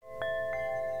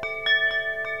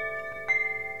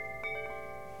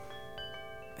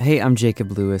Hey, I'm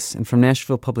Jacob Lewis, and from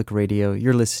Nashville Public Radio,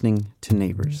 you're listening to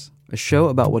Neighbors, a show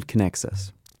about what connects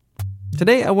us.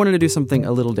 Today, I wanted to do something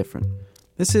a little different.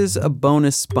 This is a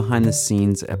bonus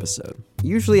behind-the-scenes episode.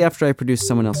 Usually after I produce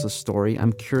someone else's story,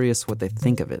 I'm curious what they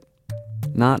think of it.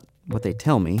 Not what they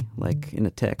tell me, like in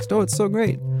a text, oh, it's so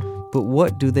great, but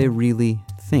what do they really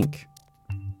think?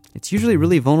 It's usually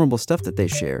really vulnerable stuff that they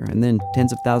share, and then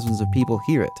tens of thousands of people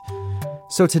hear it.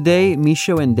 So today,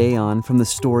 Misho and Dayon from the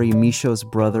story Misho's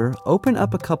Brother open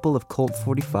up a couple of Colt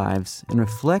 45s and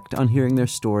reflect on hearing their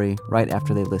story right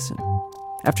after they listen.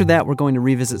 After that, we're going to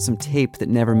revisit some tape that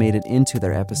never made it into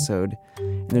their episode.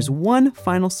 And there's one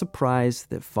final surprise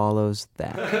that follows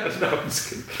that. No, I'm just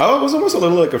kidding. I was almost a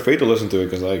little afraid to listen to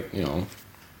it because,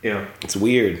 Yeah. It's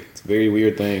weird. It's a very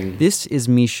weird thing. This is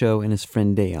Misho and his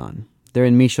friend Dayon. They're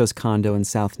in Misho's condo in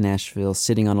South Nashville,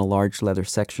 sitting on a large leather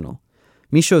sectional.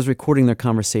 Misho is recording their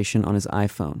conversation on his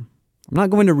iPhone. I'm not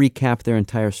going to recap their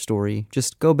entire story.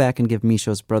 Just go back and give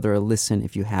Misho's Brother a listen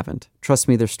if you haven't. Trust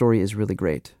me, their story is really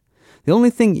great. The only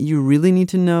thing you really need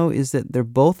to know is that they're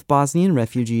both Bosnian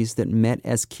refugees that met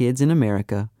as kids in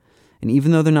America, and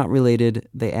even though they're not related,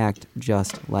 they act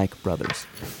just like brothers.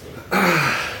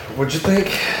 What'd you think?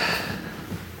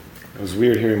 It was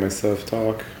weird hearing myself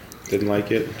talk. Didn't like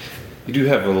it. You do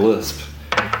have a lisp.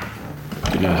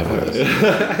 Do not have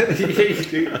a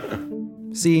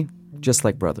See, just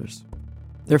like brothers.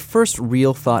 Their first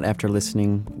real thought after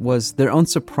listening was their own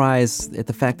surprise at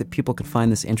the fact that people could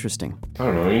find this interesting. I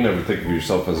don't know, you never think of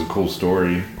yourself as a cool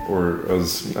story or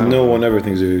as... No one ever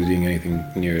thinks of doing anything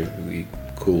nearly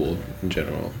cool in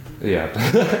general. Yeah.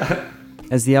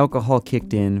 As the alcohol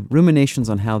kicked in, ruminations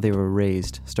on how they were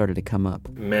raised started to come up.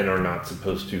 Men are not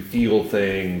supposed to feel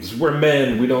things. We're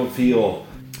men, we don't feel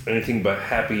anything but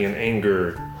happy and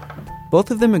anger.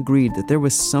 Both of them agreed that there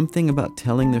was something about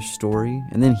telling their story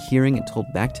and then hearing it told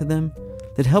back to them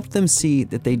that helped them see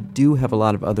that they do have a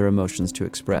lot of other emotions to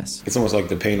express. It's almost like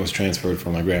the pain was transferred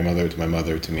from my grandmother to my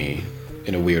mother to me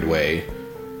in a weird way.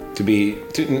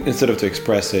 Instead of to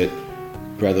express it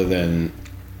rather than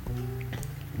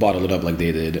bottle it up like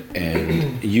they did.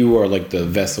 And you are like the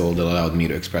vessel that allowed me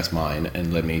to express mine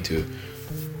and led me to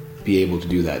be able to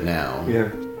do that now.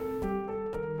 Yeah.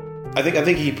 I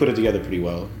think he put it together pretty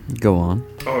well. Go on.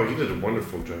 Oh, you did a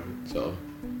wonderful job. So,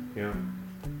 Yeah.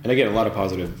 and I get a lot of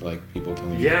positive people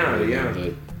telling me. Yeah.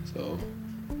 It. So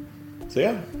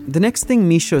yeah. The next thing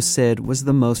Misho said was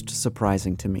the most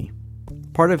surprising to me.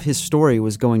 Part of his story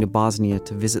was going to Bosnia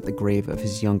to visit the grave of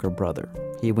his younger brother.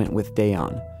 He went with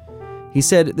Dayon. He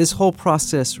said this whole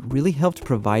process really helped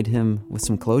provide him with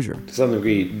some closure. To some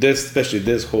degree, especially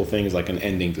this whole thing is like an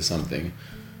ending to something.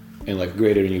 And like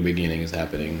greater new beginning is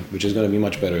happening, which is going to be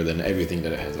much better than everything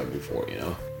that it has done before, you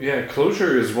know? Yeah,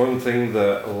 closure is one thing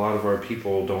that a lot of our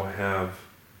people don't have.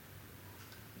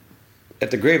 At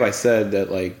the grave, I said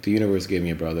that like the universe gave me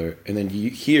a brother, and then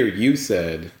you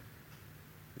said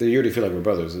that you already feel like we're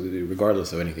brothers,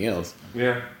 regardless of anything else.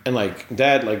 Yeah. And like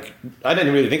that, like I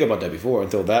didn't really think about that before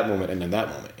until that moment, and then that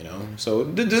moment, you know. So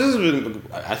this has been,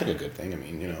 I think, a good thing. I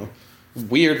mean, you know,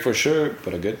 weird for sure,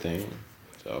 but a good thing.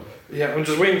 So. Yeah, I'm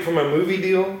just waiting for my movie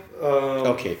deal.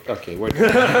 Okay. I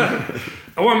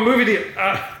want a movie deal.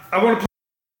 I want to.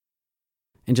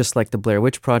 And just like the Blair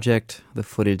Witch Project, the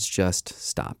footage just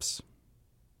stops.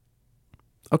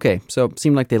 Okay, so it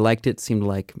seemed like they liked it, seemed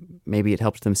like maybe it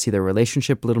helped them see their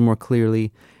relationship a little more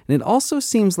clearly, and it also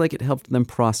seems like it helped them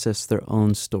process their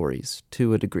own stories,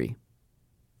 to a degree.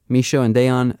 Misho and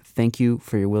Dayon, thank you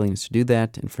for your willingness to do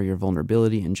that and for your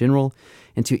vulnerability in general.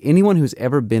 And to anyone who's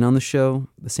ever been on the show,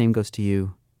 the same goes to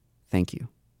you. Thank you.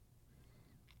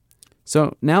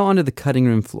 So now onto the cutting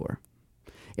room floor.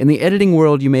 In the editing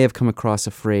world, you may have come across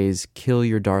a phrase, kill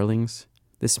your darlings.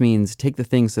 This means take the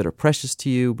things that are precious to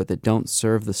you but that don't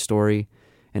serve the story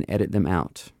and edit them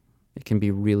out. It can be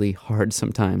really hard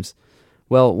sometimes.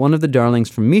 Well, one of the darlings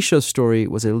from Misho's story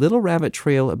was a little rabbit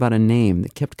trail about a name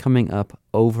that kept coming up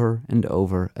over and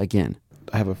over again.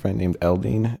 I have a friend named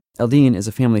Eldine. Eldine is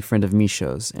a family friend of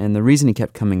Misho's, and the reason he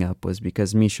kept coming up was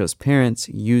because Misho's parents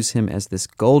use him as this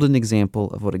golden example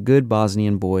of what a good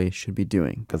Bosnian boy should be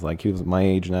doing. Because like he was my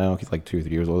age now, he's like 2 or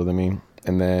 3 years older than me.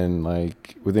 And then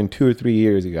like within 2 or 3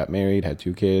 years, he got married, had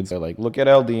 2 kids. They're like, look at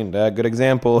Eldine, that good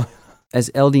example. As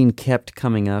Eldine kept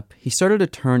coming up, he started to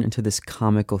turn into this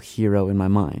comical hero in my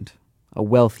mind. A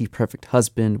wealthy, perfect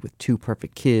husband with 2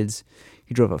 perfect kids.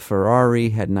 He drove a Ferrari,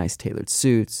 had nice tailored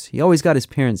suits. He always got his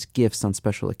parents gifts on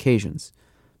special occasions.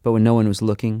 But when no one was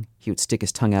looking, he would stick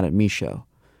his tongue out at Misho.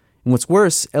 And what's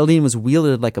worse, Eldine was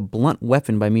wielded like a blunt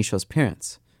weapon by Misho's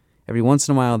parents. Every once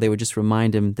in a while, they would just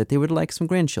remind him that they would like some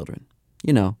grandchildren.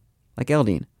 You know, like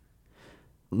Eldine.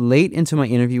 late into my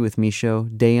interview with Misho,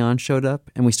 Dejan showed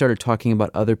up, and we started talking about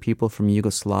other people from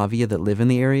Yugoslavia that live in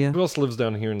the area. Who else lives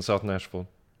down here in South Nashville?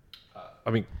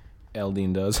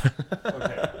 Eldin does.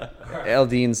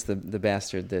 Eldine's the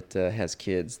bastard that has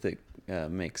kids that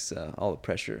makes all the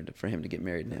pressure for him to get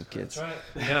married and have kids. That's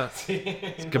right. Yeah.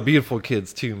 It's got beautiful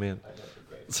kids too, man.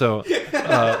 So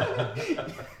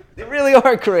They really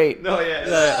are great. No,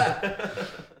 yeah.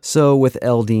 So with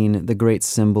Eldine, the great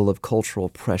symbol of cultural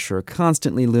pressure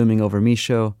constantly looming over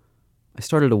Misho, I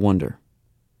started to wonder,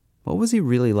 what was he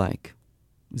really like?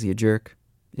 Was he a jerk?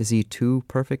 Is he too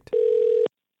perfect?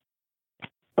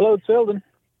 Hello, it's Eldon.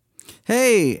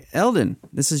 Hey, Eldon,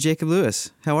 this is Jacob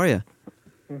Lewis. How are you?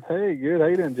 Hey, good. How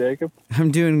you doing, Jacob? I'm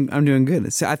doing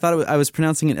good. So I thought I was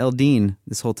pronouncing it Eldine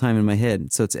this whole time in my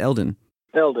head, so it's Eldon.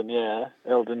 Eldon, yeah.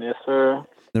 Eldon, yes, sir.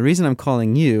 The reason I'm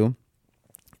calling you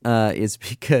is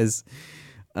because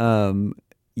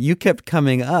you kept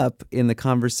coming up in the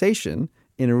conversation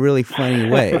in a really funny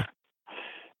way.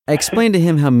 I explained to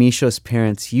him how Misho's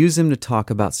parents use him to talk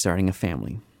about starting a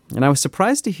family. And I was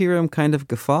surprised to hear him kind of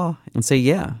guffaw and say,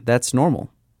 yeah, that's normal.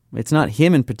 It's not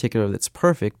him in particular that's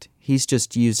perfect. He's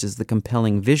just used as the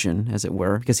compelling vision, as it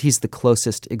were, because he's the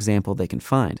closest example they can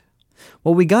find.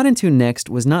 What we got into next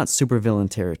was not supervillain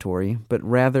territory, but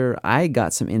rather I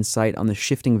got some insight on the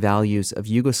shifting values of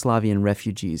Yugoslavian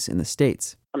refugees in the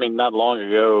States. I mean, not long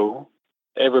ago,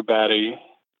 everybody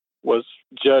was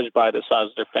judged by the size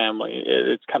of their family.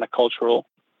 It's kind of cultural.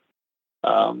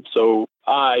 So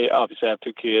I obviously have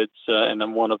 2 kids, and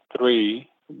I'm one of 3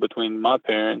 between my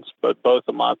parents, but both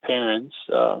of my parents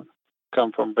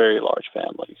come from very large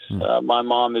families. My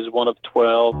mom is one of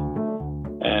 12,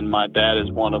 and my dad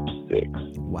is one of 6.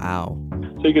 Wow.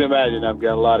 So you can imagine I've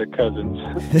got a lot of cousins.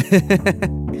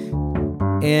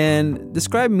 And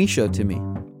describe Misho to me.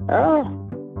 I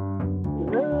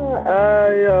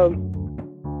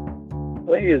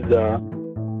think he's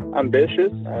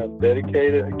ambitious,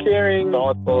 dedicated, caring,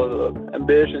 thoughtful,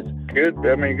 ambitious, good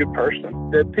person.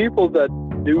 The people that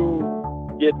do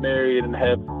get married and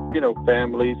have,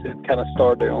 families and kind of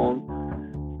start their own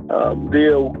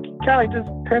deal kind of just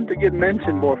tend to get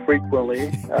mentioned more frequently.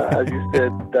 As you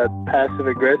said, that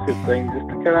passive-aggressive thing, just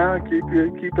to kind of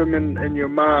keep them in your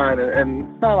mind. And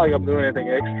it's not like I'm doing anything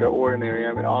extraordinary.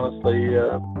 I mean, honestly...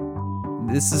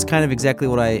 This is kind of exactly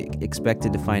what I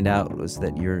expected to find out, was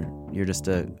that you're just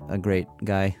a great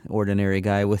guy, ordinary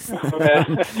guy with...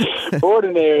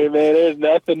 Ordinary, man. There's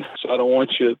nothing. So I don't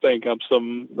want you to think I'm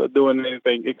doing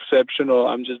anything exceptional.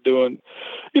 I'm just doing,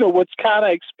 what's kind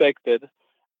of expected.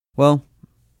 Well,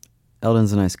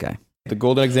 Eldon's a nice guy. The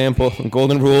golden example,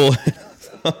 golden rule.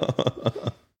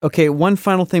 Okay, one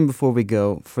final thing before we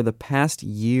go. For the past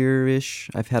year-ish,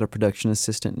 I've had a production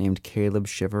assistant named Caleb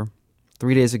Shiver.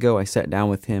 3 days ago, I sat down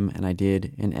with him and I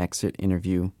did an exit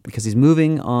interview because he's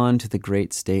moving on to the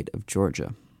great state of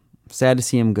Georgia. Sad to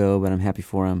see him go, but I'm happy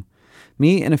for him.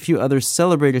 Me and a few others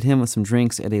celebrated him with some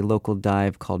drinks at a local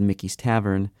dive called Mickey's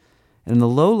Tavern. And in the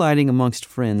low lighting amongst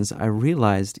friends, I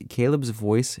realized Caleb's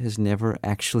voice has never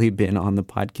actually been on the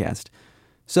podcast.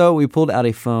 So we pulled out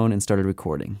a phone and started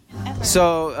recording.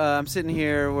 So I'm sitting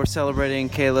here, we're celebrating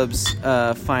Caleb's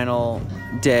final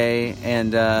day,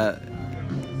 and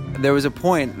there was a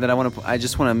point that I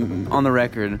just want to, on the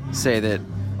record, say that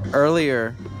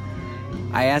earlier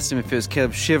I asked him if it was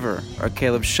Caleb Shiver or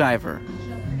Caleb Shiver.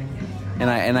 And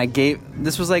I gave,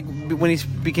 this was like when he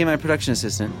became my production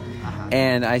assistant,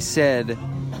 and I said,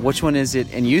 which one is it?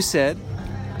 And you said?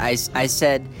 I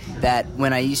said that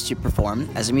when I used to perform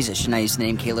as a musician, I used the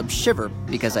name Caleb Shiver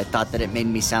because I thought that it made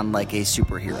me sound like a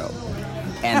superhero.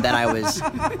 And that I was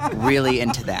really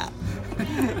into that.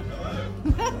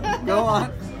 Go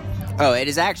on. Oh, it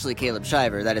is actually Caleb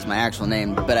Shiver. That is my actual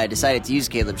name. But I decided to use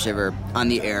Caleb Shiver on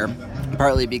the air,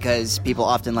 partly because people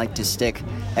often like to stick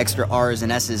extra R's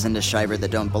and S's into Shiver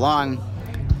that don't belong,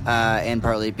 and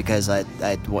partly because I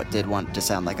did want to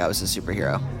sound like I was a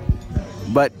superhero.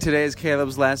 But today is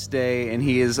Caleb's last day, and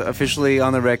he is officially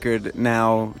on the record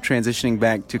now transitioning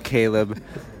back to Caleb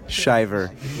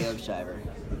Shiver. Caleb Shiver.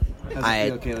 How's it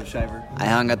feel, Caleb Shiver? I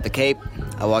hung up the cape.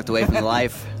 I walked away from the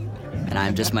life. And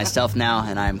I'm just myself now,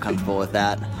 and I'm comfortable with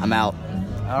that. I'm out.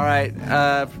 All right,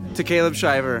 to Caleb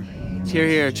Shiver.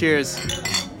 Here, cheers.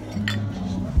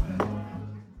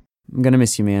 I'm gonna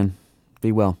miss you, man.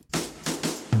 Be well.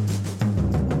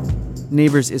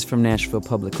 Neighbors is from Nashville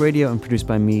Public Radio and produced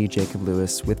by me, Jacob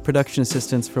Lewis, with production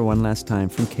assistance for one last time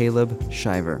from Caleb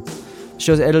Shiver. The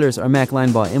show's editors are Mac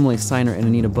Linebaugh, Emily Steiner, and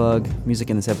Anita Bugg. Music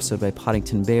in this episode by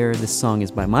Poddington Bear. This song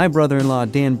is by my brother-in-law,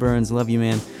 Dan Burns. Love you,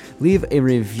 man. Leave a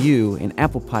review in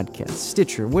Apple Podcasts,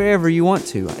 Stitcher, wherever you want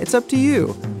to. It's up to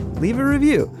you. leave a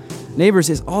review. Neighbors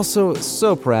is also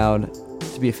so proud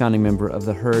to be a founding member of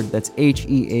The Herd. That's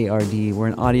HEARD. We're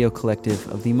an audio collective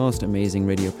of the most amazing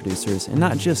radio producers, and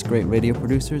not just great radio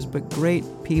producers, but great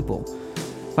people.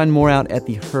 Find more out at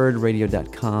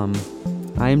theherdradio.com.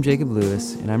 I am Jacob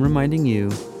Lewis, and I'm reminding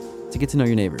you to get to know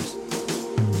your neighbors.